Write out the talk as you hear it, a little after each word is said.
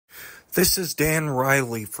This is Dan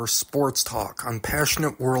Riley for Sports Talk on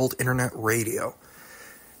Passionate World Internet Radio.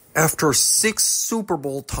 After 6 Super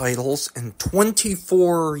Bowl titles in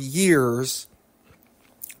 24 years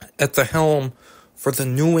at the helm for the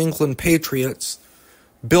New England Patriots,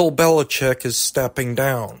 Bill Belichick is stepping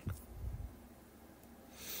down.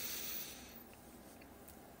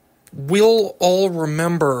 We'll all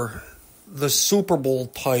remember the Super Bowl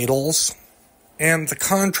titles and the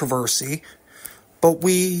controversy, but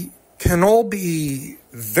we can all be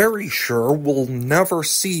very sure we'll never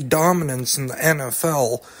see dominance in the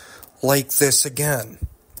NFL like this again.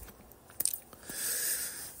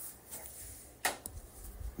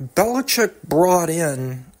 Belichick brought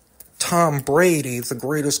in Tom Brady, the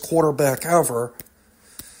greatest quarterback ever,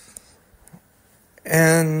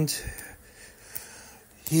 and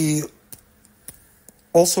he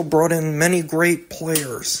also brought in many great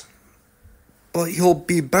players, but he'll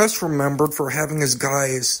be best remembered for having his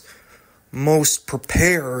guys most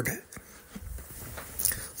prepared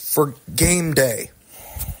for game day.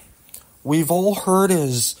 We've all heard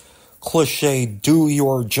his cliche, do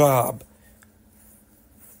your job.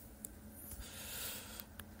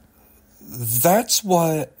 That's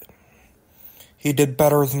what he did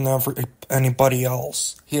better than anybody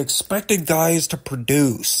else. He expected guys to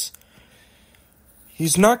produce.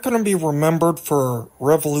 He's not going to be remembered for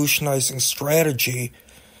revolutionizing strategy,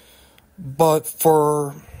 but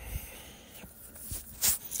for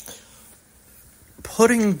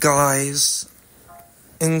putting guys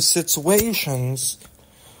in situations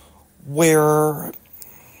where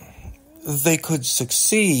they could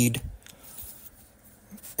succeed,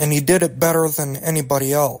 and he did it better than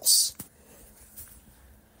anybody else.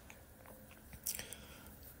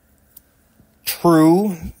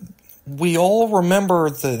 True, we all remember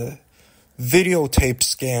the videotape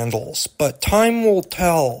scandals, but time will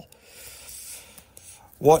tell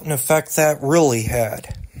what an effect that really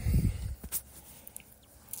had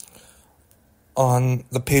on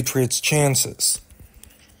the Patriots' chances.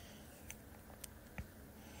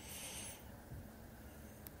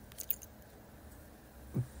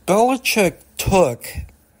 Belichick took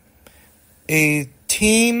a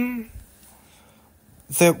team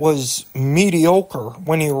that was mediocre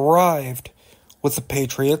when he arrived with the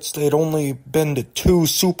Patriots. They'd only been to 2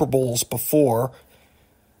 Super Bowls before,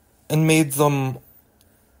 and made them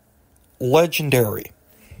legendary.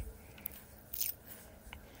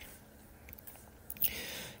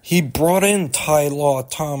 He brought in Ty Law,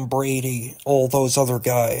 Tom Brady, all those other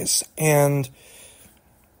guys, and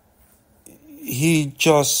he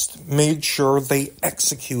just made sure they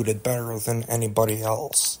executed better than anybody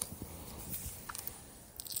else.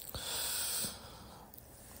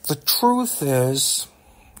 The truth is,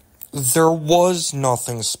 there was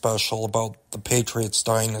nothing special about the Patriots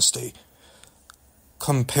dynasty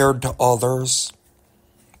compared to others,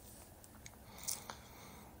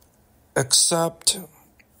 except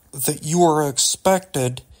that you are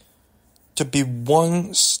expected to be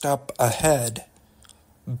one step ahead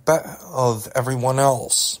of everyone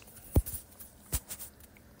else.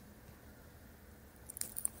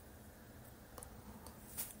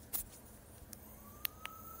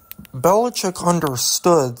 Belichick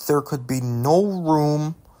understood there could be no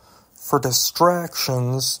room for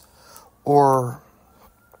distractions or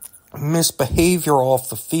misbehavior off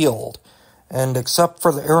the field. And except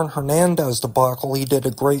for the Aaron Hernandez debacle, he did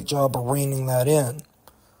a great job of reining that in.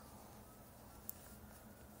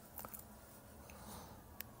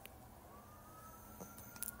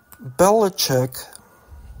 Belichick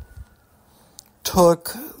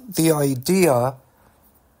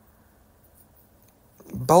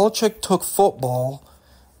took football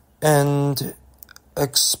and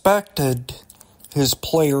expected his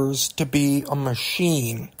players to be a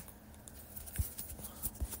machine.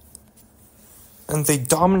 And they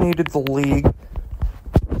dominated the league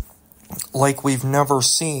like we've never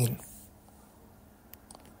seen.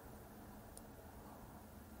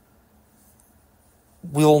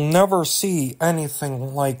 We'll never see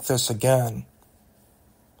anything like this again.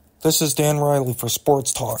 This is Dan Riley for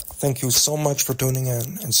Sports Talk. Thank you so much for tuning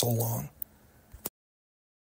in, and so long.